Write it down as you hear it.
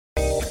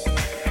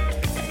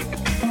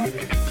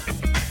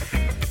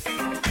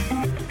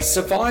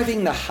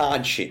Surviving the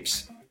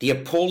hardships, the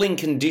appalling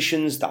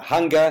conditions, the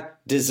hunger,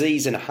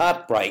 disease and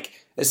heartbreak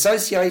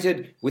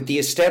associated with the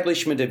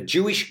establishment of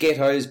Jewish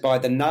ghettos by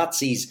the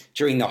Nazis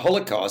during the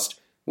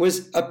Holocaust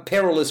was a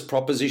perilous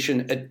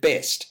proposition at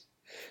best.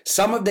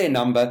 Some of their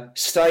number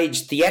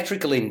staged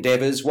theatrical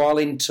endeavours while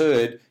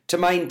interred to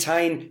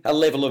maintain a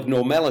level of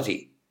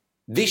normality.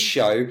 This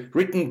show,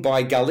 written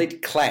by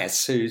Galit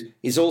Klass, who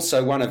is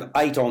also one of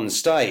 8 on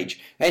stage,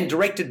 and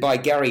directed by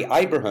Gary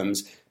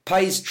Abrahams,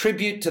 pays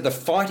tribute to the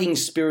fighting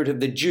spirit of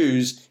the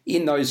Jews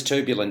in those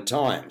turbulent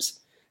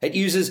times. It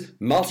uses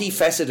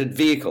multifaceted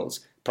vehicles,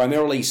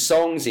 primarily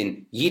songs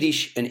in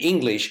Yiddish and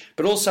English,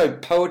 but also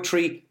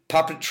poetry,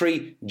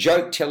 puppetry,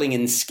 joke-telling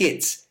and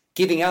skits,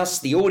 giving us,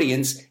 the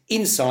audience,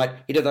 insight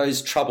into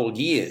those troubled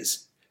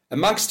years.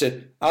 Amongst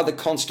it are the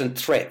constant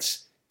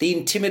threats, the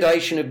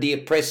intimidation of the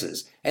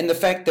oppressors, and the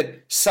fact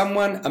that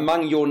someone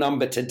among your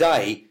number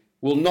today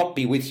will not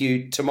be with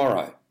you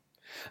tomorrow.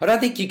 I don't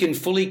think you can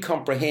fully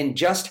comprehend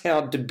just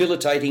how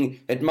debilitating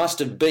it must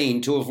have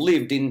been to have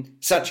lived in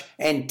such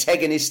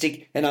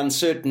antagonistic and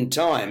uncertain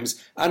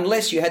times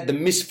unless you had the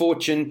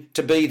misfortune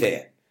to be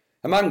there.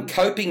 Among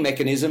coping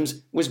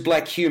mechanisms was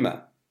black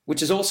humour,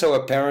 which is also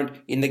apparent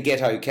in the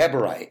ghetto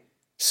cabaret.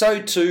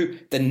 So too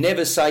the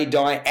never say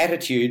die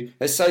attitude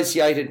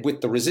associated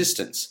with the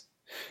resistance.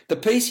 The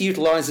piece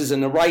utilises a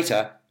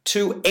narrator,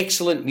 2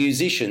 excellent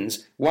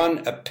musicians,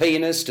 one a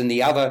pianist and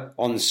the other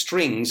on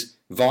strings,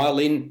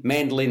 violin,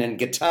 mandolin and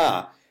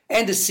guitar,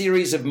 and a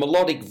series of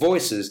melodic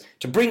voices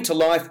to bring to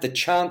life the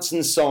chants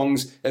and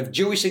songs of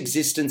Jewish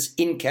existence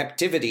in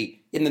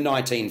captivity in the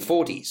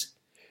 1940s.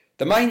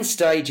 The main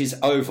stage is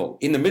oval,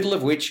 in the middle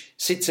of which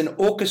sits an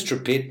orchestra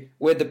pit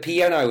where the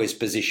piano is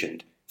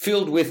positioned,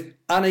 filled with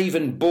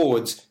uneven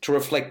boards to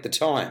reflect the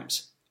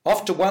times.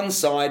 Off to one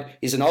side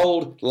is an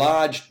old,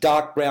 large,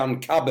 dark brown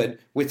cupboard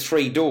with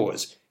 3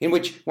 doors, in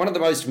which one of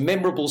the most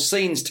memorable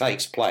scenes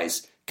takes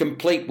place,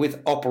 complete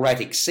with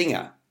operatic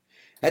singer.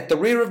 At the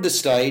rear of the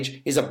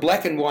stage is a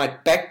black and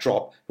white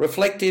backdrop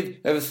reflective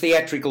of a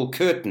theatrical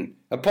curtain,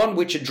 upon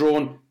which are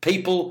drawn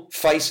people,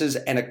 faces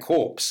and a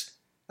corpse.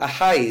 A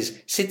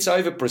haze sits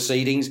over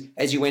proceedings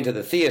as you enter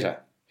the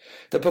theatre.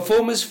 The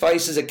performers'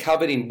 faces are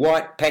covered in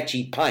white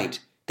patchy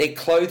paint, their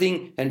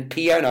clothing and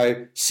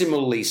piano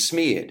similarly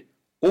smeared.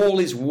 All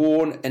is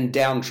worn and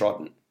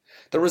downtrodden.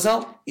 The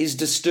result is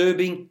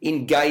disturbing,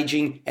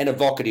 engaging and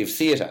evocative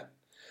theatre.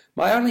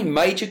 My only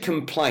major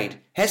complaint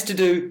has to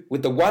do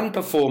with the one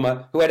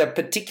performer who had a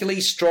particularly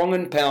strong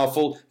and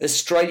powerful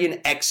Australian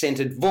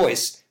accented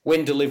voice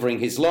when delivering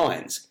his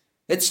lines.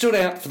 It stood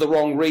out for the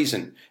wrong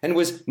reason and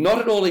was not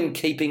at all in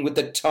keeping with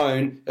the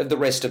tone of the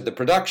rest of the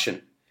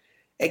production.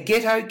 A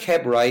ghetto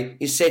cabaret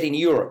is set in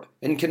Europe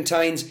and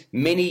contains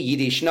many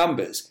Yiddish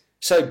numbers,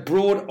 so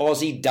broad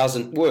Aussie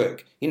doesn't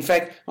work. In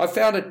fact, I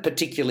found it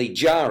particularly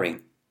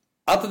jarring.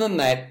 Other than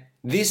that,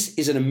 this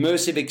is an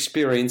immersive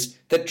experience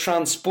that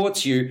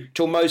transports you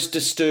to a most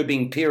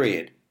disturbing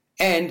period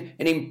and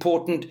an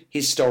important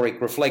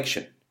historic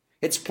reflection.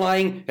 It's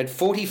playing at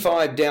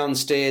 45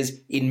 Downstairs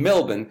in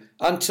Melbourne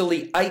until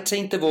the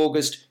 18th of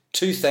August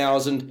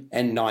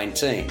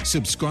 2019.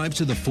 Subscribe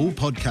to the full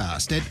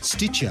podcast at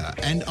Stitcher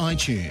and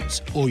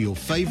iTunes or your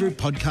favourite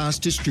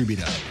podcast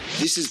distributor.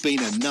 This has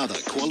been another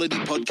quality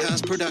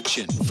podcast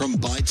production from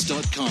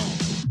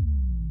Bytes.com.